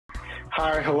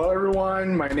Hi, hello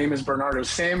everyone. My name is Bernardo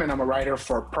Sim and I'm a writer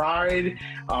for Pride.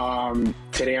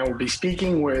 Today I will be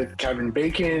speaking with Kevin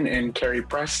Bacon and Carrie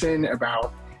Preston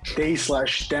about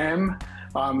They/Them.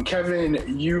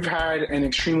 Kevin, you've had an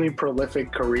extremely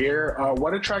prolific career.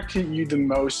 What attracted you the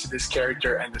most to this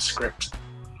character and the script?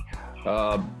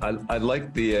 I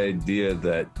like the idea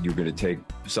that you're going to take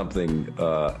something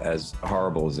as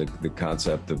horrible as the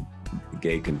concept of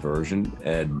gay conversion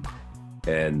and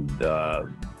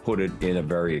put it in a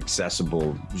very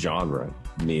accessible genre,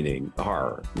 meaning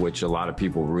horror, which a lot of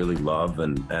people really love,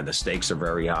 and the stakes are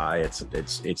very high.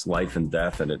 It's life and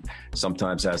death, and it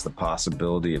sometimes has the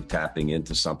possibility of tapping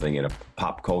into something in a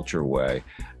pop culture way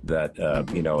that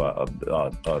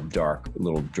a dark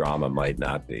little drama might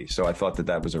not be. So I thought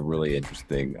that was a really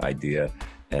interesting idea,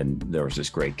 and there was this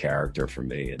great character for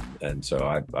me, and so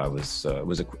it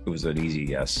was an easy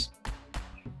yes.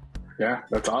 Yeah,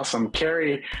 that's awesome.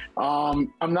 Carrie,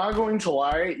 I'm not going to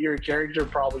lie, your character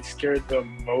probably scared me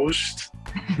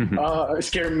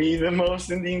the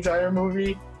most in the entire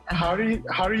movie. How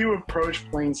do you approach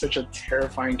playing such a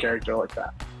terrifying character like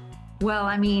that? Well,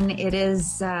 I mean, it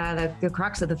is the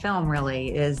crux of the film,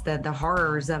 really, is the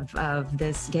horrors of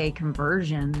this gay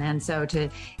conversion. And so to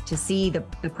see the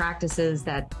practices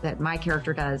that my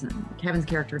character does and Kevin's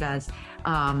character does,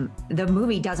 the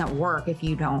movie doesn't work if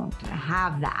you don't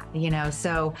have that, you know.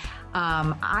 So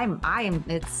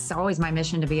it's always my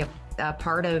mission to be a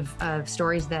part of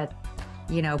stories that,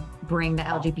 you know, bring the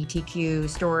LGBTQ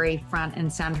story front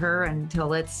and center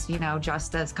until it's, you know,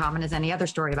 just as common as any other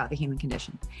story about the human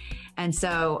condition. And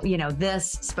so, you know,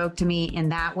 this spoke to me in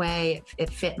that way. It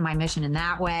fit my mission in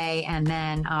that way. And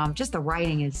then just the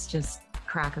writing is just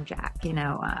crackerjack. You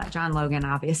know, John Logan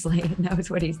obviously knows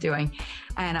what he's doing.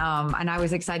 And I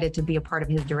was excited to be a part of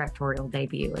his directorial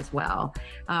debut as well.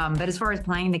 But as far as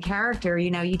playing the character, you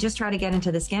know, you just try to get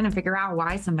into the skin and figure out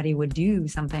why somebody would do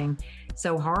something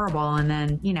so horrible. And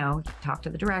then, you know, talk to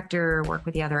the director, work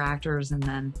with the other actors, and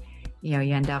then, you know,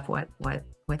 you end up with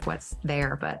what's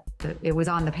there. But it was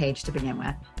on the page to begin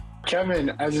with. Kevin,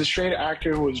 as a straight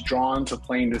actor who was drawn to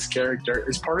playing this character,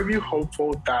 is part of you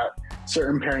hopeful that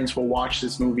certain parents will watch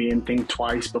this movie and think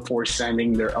twice before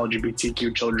sending their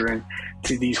LGBTQ children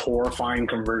to these horrifying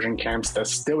conversion camps that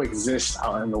still exist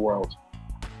out in the world?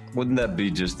 Wouldn't that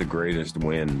be just the greatest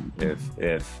win if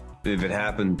it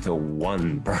happened to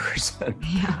one person?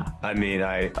 Yeah. I mean,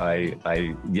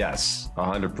 I yes,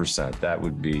 100%. That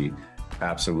would be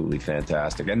absolutely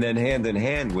fantastic. And then hand in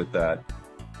hand with that,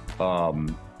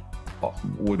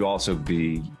 would also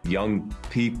be young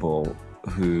people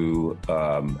who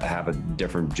have a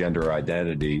different gender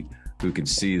identity, who can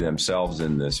see themselves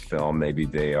in this film. Maybe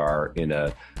they are in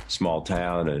a small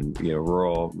town in, you know,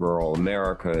 rural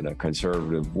America, in a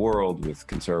conservative world with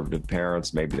conservative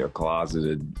parents. Maybe they're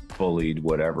closeted, bullied,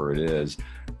 whatever it is.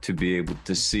 To be able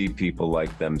to see people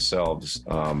like themselves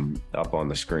up on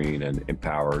the screen and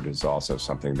empowered is also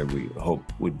something that we hope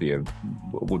would be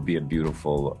a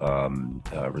beautiful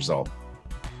result.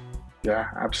 Yeah,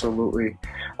 absolutely.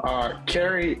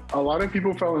 Carrie, a lot of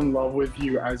people fell in love with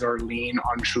you as Arlene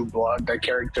on True Blood. That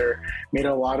character made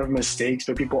a lot of mistakes,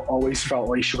 but people always felt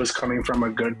like she was coming from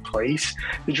a good place.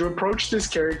 Did you approach this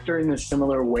character in a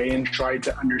similar way and try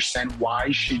to understand why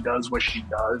she does what she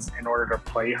does in order to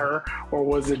play her? Or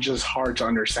was it just hard to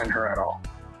understand her at all?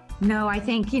 No, I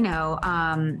think, you know,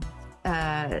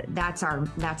 that's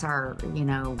our, you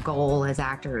know, goal as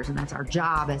actors, and that's our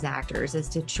job as actors, is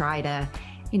to try to,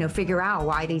 you know, figure out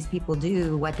why these people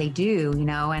do what they do, you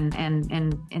know, and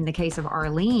in the case of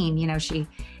Arlene, you know, she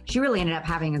really ended up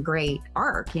having a great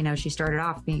arc. You know, she started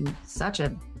off being such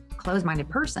a closed-minded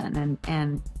person,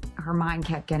 and her mind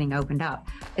kept getting opened up.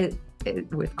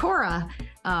 With Cora,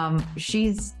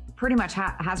 she's pretty much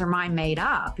has her mind made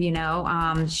up, you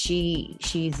know.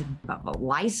 She's a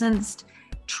licensed,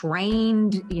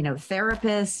 trained, you know,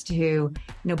 therapist who, you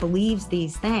know, believes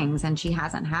these things, and she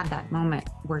hasn't had that moment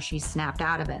where she snapped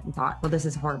out of it and thought, well, this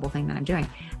is a horrible thing that I'm doing.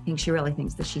 I think she really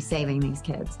thinks that she's saving these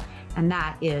kids, and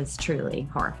that is truly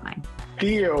horrifying.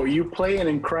 Theo, you play an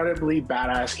incredibly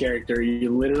badass character. You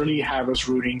literally have us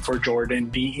rooting for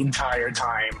Jordan the entire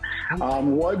time.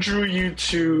 What drew you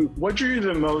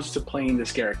the most to playing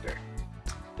this character?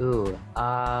 Ooh,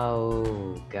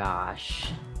 oh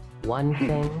gosh, one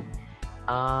thing.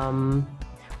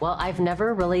 Well, I've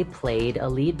never really played a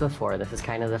lead before. This is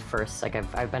kind of the first, like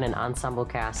I've been in ensemble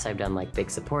casts, I've done like big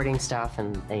supporting stuff,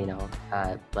 and you know,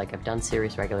 like I've done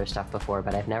serious regular stuff before,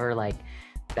 but I've never like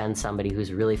been somebody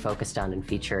who's really focused on and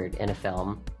featured in a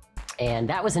film. And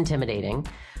that was intimidating.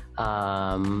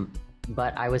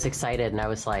 but I was excited and I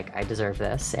was like, I deserve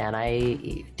this and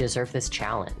I deserve this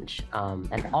challenge.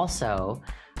 And also,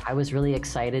 I was really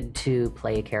excited to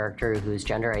play a character whose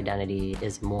gender identity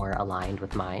is more aligned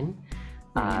with mine.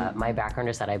 My background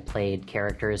is that I've played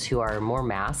characters who are more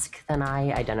masked than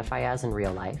I identify as in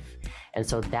real life. And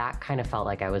so that kind of felt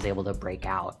like I was able to break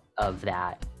out of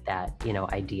that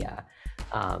idea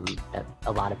that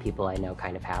a lot of people I know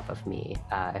kind of have of me,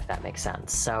 if that makes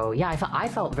sense. So yeah, I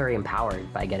felt very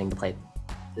empowered by getting to play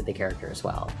the character as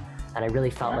well. And I really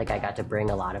felt like I got to bring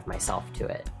a lot of myself to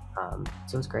it.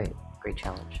 So it was great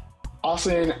challenge.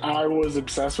 Austin, I was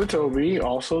obsessed with Toby,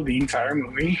 also the entire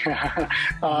movie.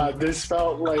 This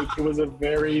felt like it was a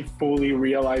very fully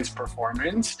realized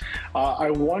performance.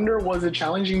 I wonder, was it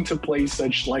challenging to play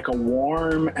such like a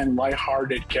warm and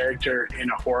lighthearted character in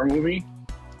a horror movie?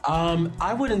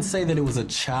 I wouldn't say that it was a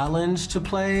challenge to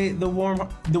play the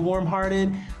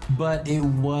warm-hearted, but it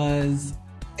was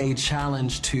a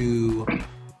challenge to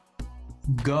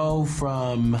go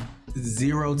from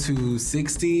 0 to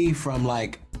 60, from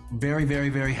like very, very,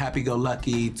 very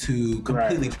happy-go-lucky to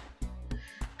completely.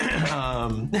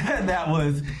 Right. that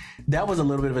was a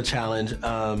little bit of a challenge.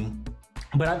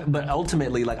 But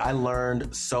ultimately, like, I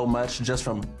learned so much just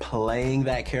from playing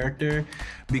that character,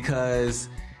 because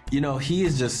he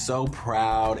is just so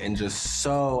proud and just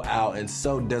so out and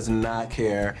so does not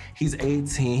care. He's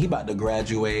 18, he about to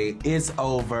graduate, it's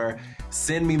over,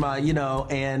 send me my,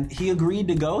 and he agreed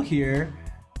to go here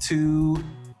to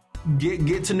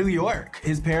get to New York.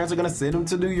 His parents are gonna send him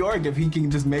to New York if he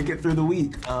can just make it through the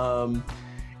week.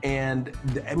 And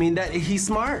I mean, that he's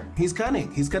smart, he's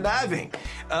cunning, he's conniving,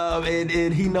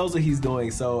 and he knows what he's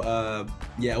doing. So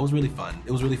yeah, it was really fun.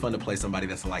 It was really fun to play somebody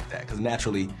that's like that, because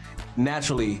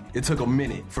naturally, it took a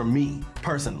minute for me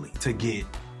personally to get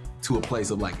to a place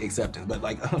of like acceptance. But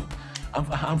like,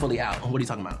 I'm fully out. What are you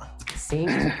talking about? Seeing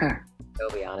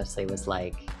Toby honestly was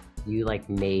like, you like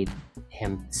made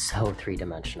him so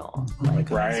three-dimensional.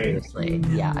 Like, right. Seriously.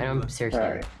 Yeah, I'm seriously.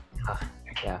 Right.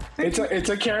 Yeah. It's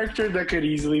a character that could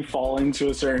easily fall into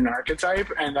a certain archetype,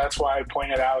 and that's why I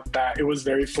pointed out that it was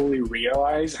very fully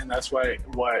realized, and that's what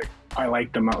I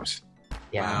liked the most.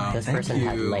 Yeah, wow, this person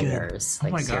had layers.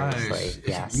 Good. Like, oh my seriously,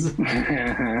 gosh. Yes.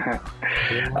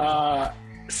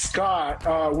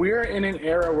 Scott, we're in an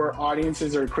era where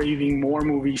audiences are craving more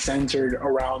movies centered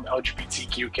around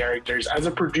LGBTQ characters. As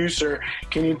a producer,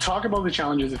 can you talk about the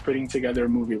challenges of putting together a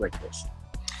movie like this?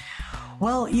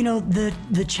 Well,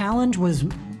 the challenge was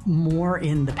more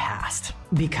in the past,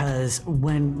 because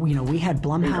when we had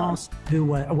Blumhouse, who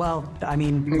was, well, I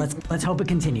mean, let's hope it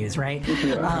continues, right?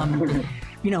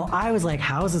 I was like,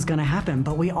 how is this going to happen?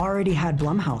 But we already had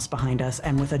Blumhouse behind us,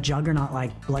 and with a juggernaut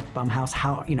like Blumhouse,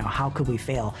 how could we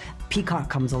fail? Peacock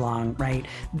comes along, right?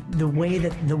 The way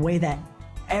that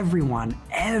everyone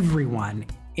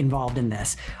involved in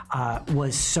this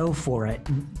was so for it,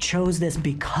 chose this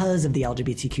because of the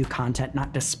LGBTQ content,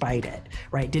 not despite it,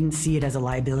 right? Didn't see it as a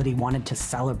liability, wanted to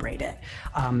celebrate it.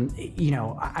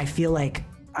 I feel like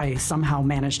I somehow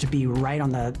managed to be right on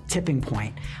the tipping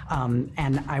point.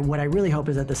 What I really hope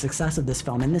is that the success of this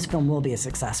film, and this film will be a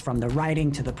success, from the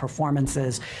writing to the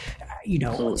performances,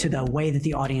 to the way that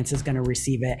the audience is going to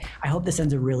receive it. I hope this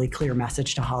sends a really clear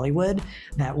message to Hollywood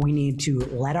that we need to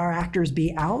let our actors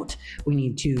be out. We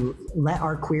need to let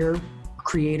our queer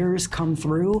creators come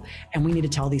through, and we need to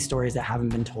tell these stories that haven't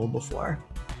been told before.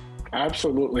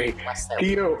 Absolutely.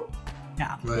 Theo.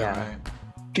 Yeah. Right.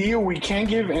 Theo, we can't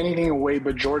give anything away,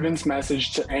 but Jordan's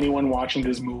message to anyone watching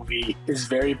this movie is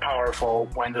very powerful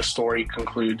when the story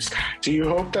concludes. Do you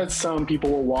hope that some people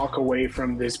will walk away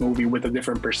from this movie with a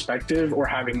different perspective, or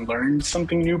having learned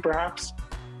something new, perhaps?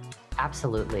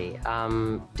 Absolutely.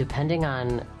 Depending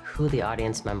on who the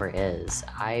audience member is,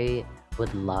 I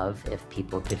would love if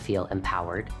people could feel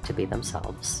empowered to be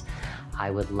themselves.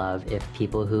 I would love if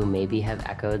people who maybe have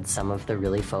echoed some of the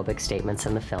really phobic statements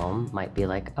in the film might be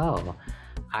like, oh,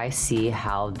 I see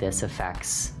how this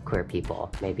affects queer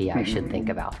people. Maybe I should think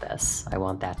about this. I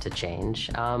want that to change.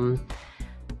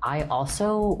 I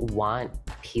also want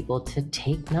people to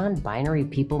take non-binary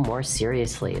people more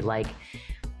seriously. Like,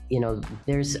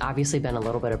 there's obviously been a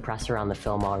little bit of press around the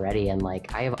film already, and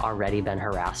like, I have already been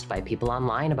harassed by people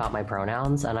online about my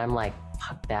pronouns, and I'm like,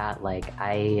 fuck that. Like,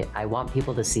 I want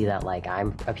people to see that, like,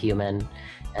 I'm a human,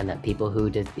 and that people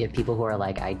who are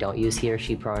like, I don't use he or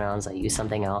she pronouns, I use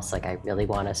something else, like, I really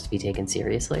want us to be taken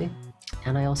seriously.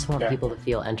 And I also want people to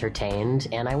feel entertained,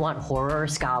 and I want horror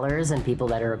scholars and people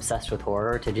that are obsessed with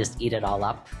horror to just eat it all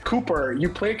up. Cooper, you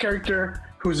play a character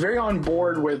who's very on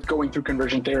board with going through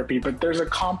conversion therapy, but there's a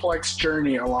complex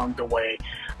journey along the way.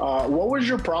 What was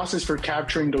your process for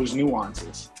capturing those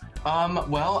nuances?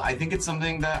 Well, I think it's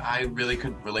something that I really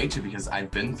could relate to because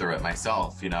I've been through it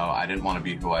myself. You know, I didn't want to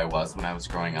be who I was when I was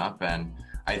growing up, and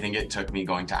I think it took me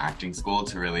going to acting school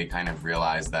to really kind of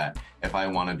realize that if I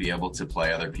want to be able to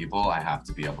play other people, I have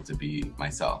to be able to be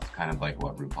myself. Kind of like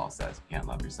what RuPaul says, you can't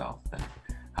love yourself, then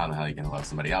how the hell are you going to love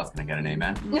somebody else? Can I get an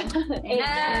amen?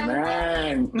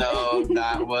 Amen. So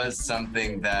that was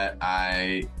something that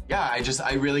I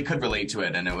really could relate to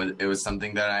it. And it was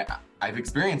something that I've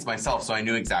experienced myself. So I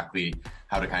knew exactly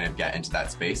how to kind of get into that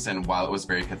space. And while it was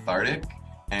very cathartic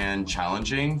and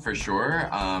challenging for sure,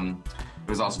 it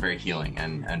was also very healing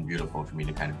and beautiful for me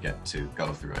to kind of get to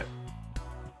go through it.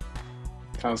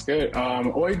 Sounds good.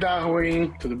 Oi,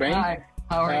 Darwin, tudo bem? Hi,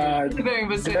 how are you? Tudo bem,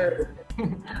 você?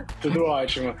 Tudo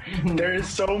ótimo. There is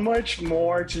so much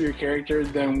more to your character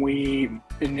than we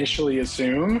initially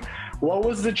assume. What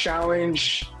was the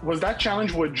challenge? Was that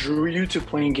challenge what drew you to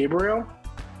playing Gabriel?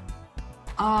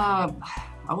 I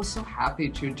was so happy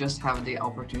to just have the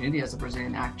opportunity as a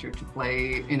Brazilian actor to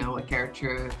play, a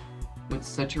character with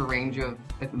such a range of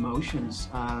emotions.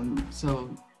 So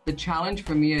the challenge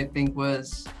for me, I think,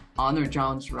 was honor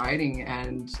John's writing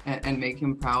and make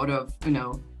him proud of,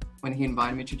 when he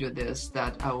invited me to do this,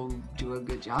 that I will do a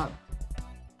good job.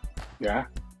 Yeah.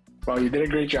 Well, you did a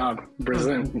great job.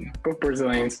 Brazilian. Both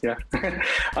Brazilians, yeah.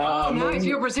 Nice,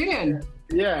 you're Brazilian.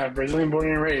 Yeah, Brazilian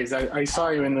born and raised. I saw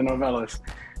you in the novellas.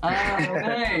 Oh,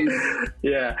 nice.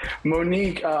 Yeah.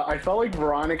 Monique, I felt like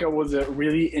Veronica was a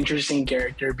really interesting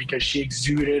character because she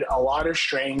exuded a lot of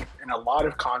strength and a lot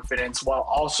of confidence while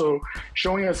also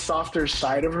showing a softer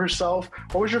side of herself.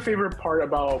 What was your favorite part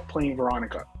about playing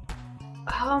Veronica?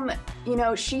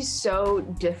 She's so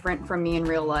different from me in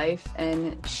real life,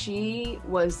 and she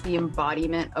was the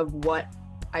embodiment of what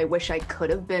I wish I could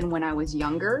have been when I was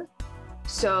younger.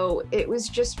 So it was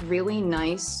just really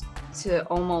nice to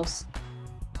almost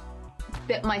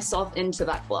fit myself into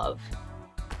that glove.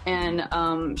 And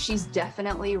she's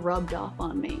definitely rubbed off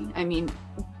on me. I mean,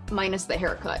 minus the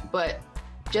haircut, but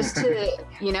just to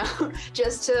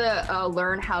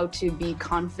learn how to be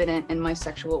confident in my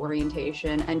sexual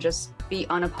orientation and just be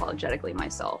unapologetically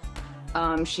myself.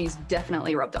 She's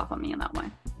definitely rubbed off on me in that way.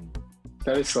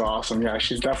 That is so awesome. Yeah,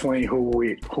 she's definitely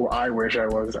who I wish I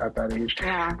was at that age.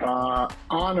 Yeah.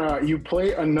 Anna, you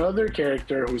play another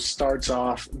character who starts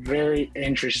off very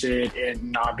interested in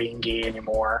not being gay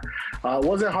anymore.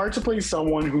 Was it hard to play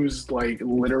someone who's like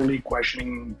literally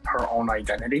questioning her own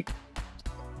identity?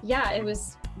 Yeah, it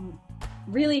was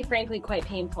really, frankly, quite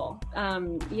painful.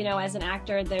 As an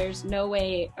actor, there's no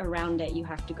way around it. You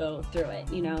have to go through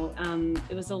it.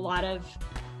 It was a lot of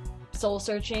soul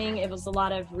searching. It was a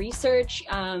lot of research.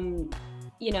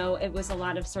 It was a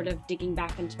lot of sort of digging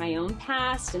back into my own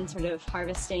past and sort of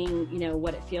harvesting,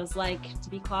 what it feels like to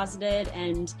be closeted.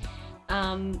 And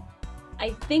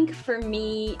I think for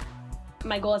me,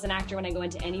 my goal as an actor when I go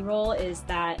into any role is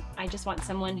that I just want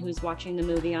someone who's watching the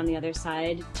movie on the other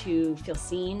side to feel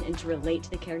seen and to relate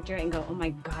to the character and go, oh my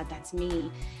God, that's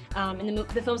me. And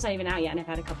the film's not even out yet, and I've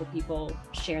had a couple people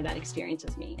share that experience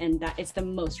with me, and that it's the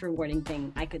most rewarding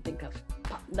thing I could think of.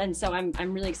 And so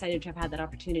I'm really excited to have had that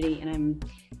opportunity, and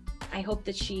I hope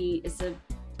that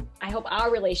I hope our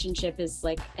relationship is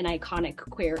like an iconic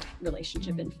queer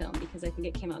relationship in film, because I think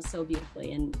it came out so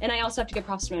beautifully. And I also have to give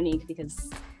props to Monique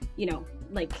because,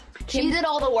 she did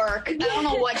all the work. I don't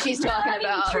know what she's talking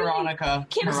about.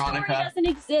 Kim's story doesn't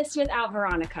exist without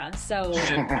Veronica. So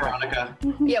Veronica.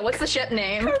 Yeah, what's the ship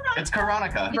name? It's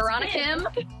Veronica. Veronica Kim?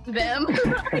 Them? No,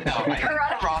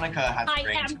 Veronica has I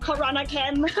am Veronica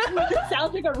Kim.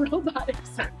 Sounds like a robot or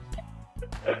something.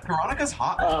 Veronica's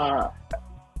hot.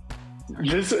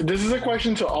 This is a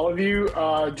question to all of you.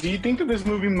 Do you think that this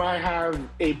movie might have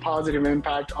a positive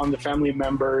impact on the family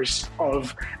members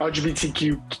of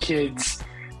LGBTQ kids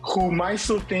who might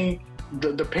still think,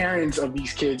 the parents of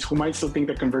these kids who might still think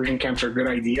that conversion camps are good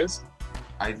ideas?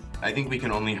 I think we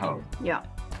can only hope. Yeah.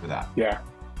 For that. Yeah.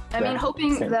 I mean,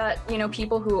 hoping that,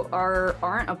 people who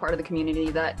aren't a part of the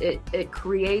community, that it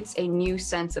creates a new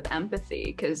sense of empathy,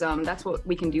 because that's what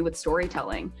we can do with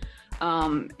storytelling.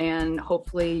 And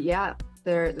hopefully,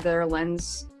 their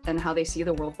lens and how they see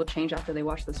the world will change after they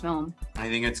watch this film. I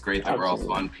think it's great that we're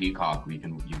also on Peacock. You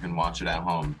can watch it at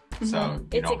home, so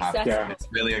you don't have to. It's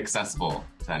really accessible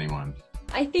to anyone.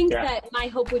 I think that my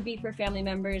hope would be for family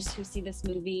members who see this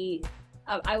movie.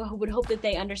 I would hope that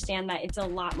they understand that it's a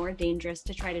lot more dangerous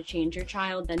to try to change your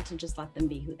child than to just let them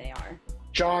be who they are.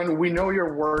 John, we know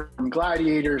your work from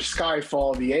Gladiator,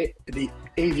 Skyfall, The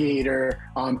Aviator,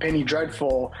 Penny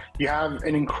Dreadful. You have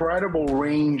an incredible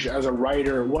range as a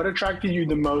writer. What attracted you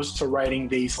the most to writing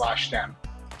They/Them?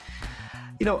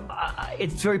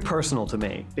 it's very personal to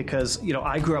me because,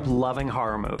 I grew up loving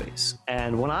horror movies.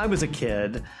 And when I was a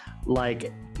kid,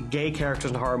 like, gay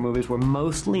characters in horror movies were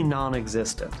mostly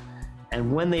non-existent.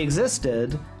 And when they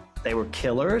existed, they were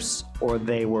killers, or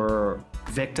they were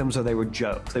victims, or they were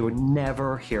jokes. They were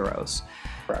never heroes.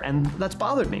 Right. And that's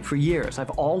bothered me for years.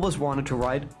 I've always wanted to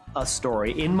write a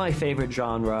story in my favorite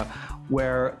genre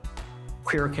where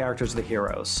queer characters are the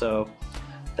heroes. So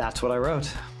that's what I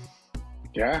wrote.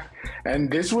 Yeah. And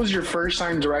this was your first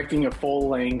time directing a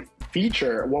full-length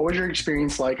feature. What was your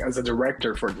experience like as a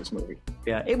director for this movie?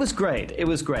 Yeah, it was great. It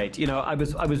was great. I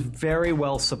was very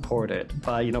well supported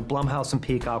by, Blumhouse and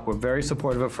Peacock were very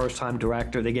supportive of first-time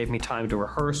director. They gave me time to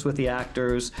rehearse with the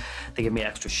actors. They gave me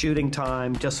extra shooting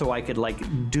time just so I could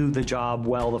do the job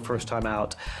well the first time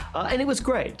out. And it was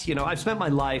great. I've spent my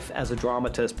life as a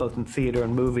dramatist, both in theater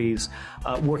and movies,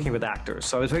 working with actors.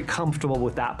 So I was very comfortable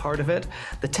with that part of it.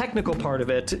 The technical part of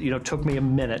it, took me a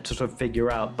minute to sort of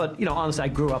figure out. But, honestly, I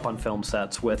grew up on film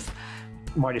sets with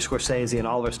Marty Scorsese and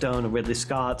Oliver Stone and Ridley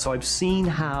Scott. So I've seen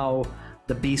how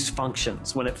the beast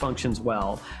functions when it functions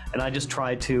well. And I just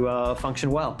tried to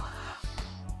function well.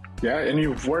 Yeah, and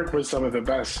you've worked with some of the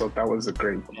best, so that was a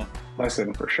great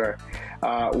lesson for sure.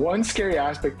 One scary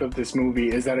aspect of this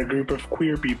movie is that a group of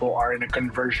queer people are in a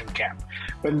conversion camp.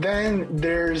 But then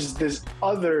there's this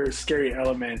other scary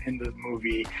element in the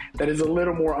movie that is a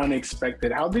little more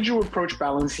unexpected. How did you approach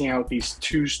balancing out these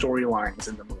two storylines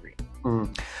in the movie?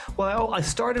 Well, I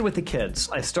started with the kids.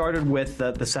 I started with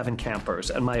the 7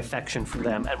 campers and my affection for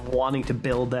them and wanting to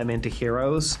build them into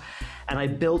heroes. And I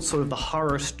built sort of the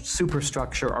horror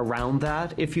superstructure around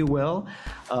that, if you will.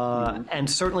 And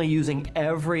certainly using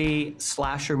every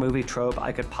slasher movie trope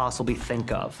I could possibly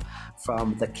think of,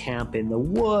 from the camp in the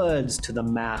woods to the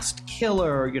masked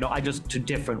killer, to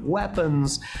different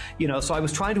weapons, so I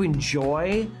was trying to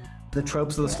enjoy the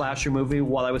tropes of the slasher movie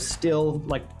while I was still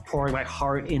pouring my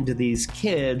heart into these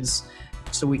kids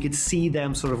so we could see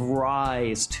them sort of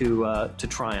rise to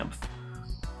triumph.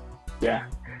 Yeah.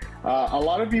 A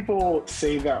lot of people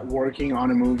say that working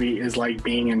on a movie is like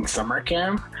being in summer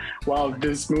camp. While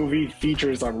this movie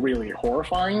features a really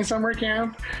horrifying summer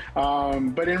camp.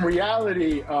 But in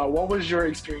reality, what was your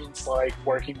experience like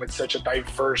working with such a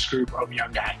diverse group of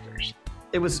young actors?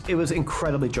 It was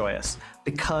incredibly joyous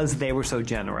because they were so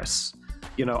generous.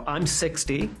 I'm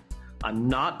 60. I'm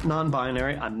not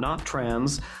non-binary, I'm not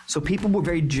trans, so people were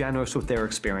very generous with their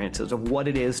experiences of what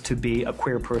it is to be a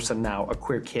queer person now, a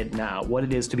queer kid now, what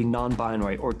it is to be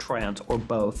non-binary or trans or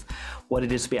both, what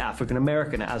it is to be African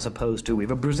American as opposed to we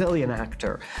have a Brazilian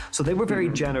actor. So they were very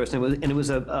generous, and it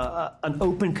was an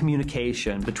open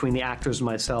communication between the actors and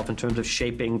myself in terms of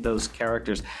shaping those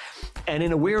characters. And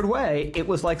in a weird way, it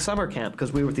was like summer camp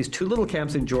because we were at these 2 little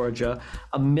camps in Georgia,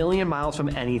 a million miles from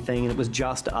anything, and it was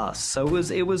just us. So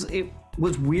it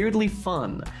was weirdly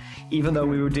fun, even though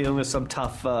we were dealing with some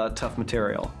tough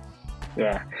material.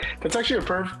 Yeah, that's actually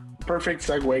a perfect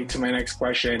segue to my next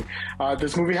question.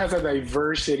 This movie has a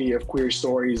diversity of queer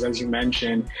stories, as you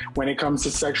mentioned, when it comes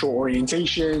to sexual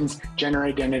orientations, gender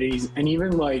identities, and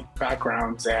even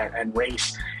backgrounds and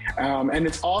race. And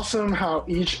it's awesome how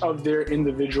each of their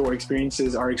individual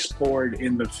experiences are explored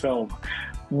in the film.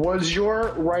 Was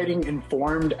your writing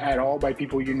informed at all by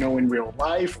people you know in real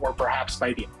life, or perhaps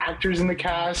by the actors in the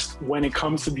cast when it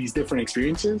comes to these different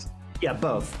experiences? Yeah,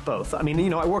 both. I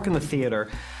mean, I work in the theater,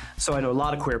 so I know a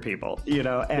lot of queer people, and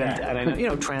I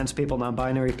know, trans people,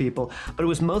 non-binary people, but it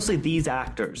was mostly these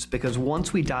actors because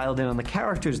once we dialed in on the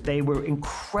characters, they were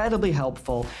incredibly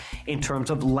helpful in terms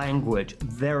of language,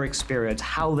 their experience,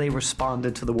 how they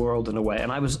responded to the world in a way.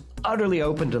 And I was utterly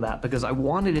open to that because I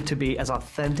wanted it to be as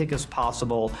authentic as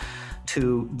possible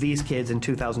to these kids in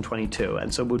 2022.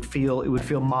 And so it would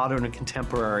feel modern and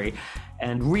contemporary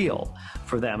and real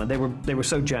for them. And they were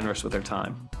so generous with their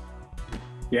time.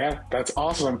 Yeah, that's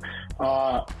awesome.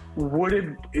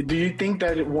 Do you think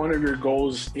that one of your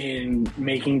goals in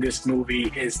making this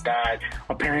movie is that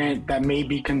a parent that may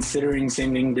be considering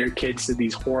sending their kids to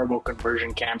these horrible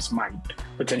conversion camps might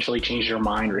potentially change their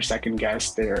mind or second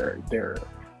guess their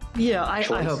Yeah, I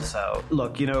hope so.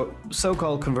 Look,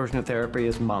 so-called conversion therapy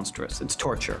is monstrous. It's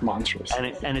torture. Monstrous.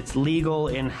 And it's legal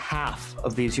in half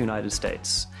of these United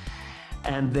States.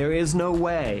 And there is no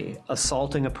way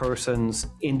assaulting a person's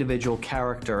individual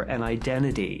character and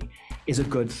identity is a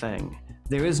good thing.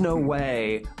 There is no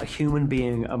way a human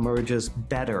being emerges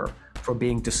better for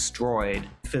being destroyed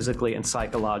physically and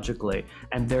psychologically,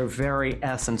 and their very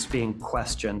essence being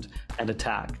questioned and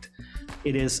attacked.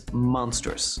 It is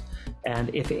monstrous. And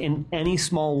if in any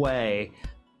small way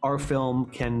our film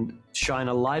can shine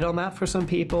a light on that for some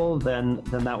people, then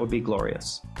that would be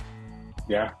glorious.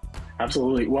 Yeah,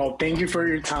 Absolutely. Well, thank you for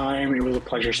your time. It was a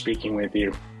pleasure speaking with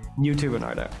you. You too,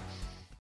 Bernardo.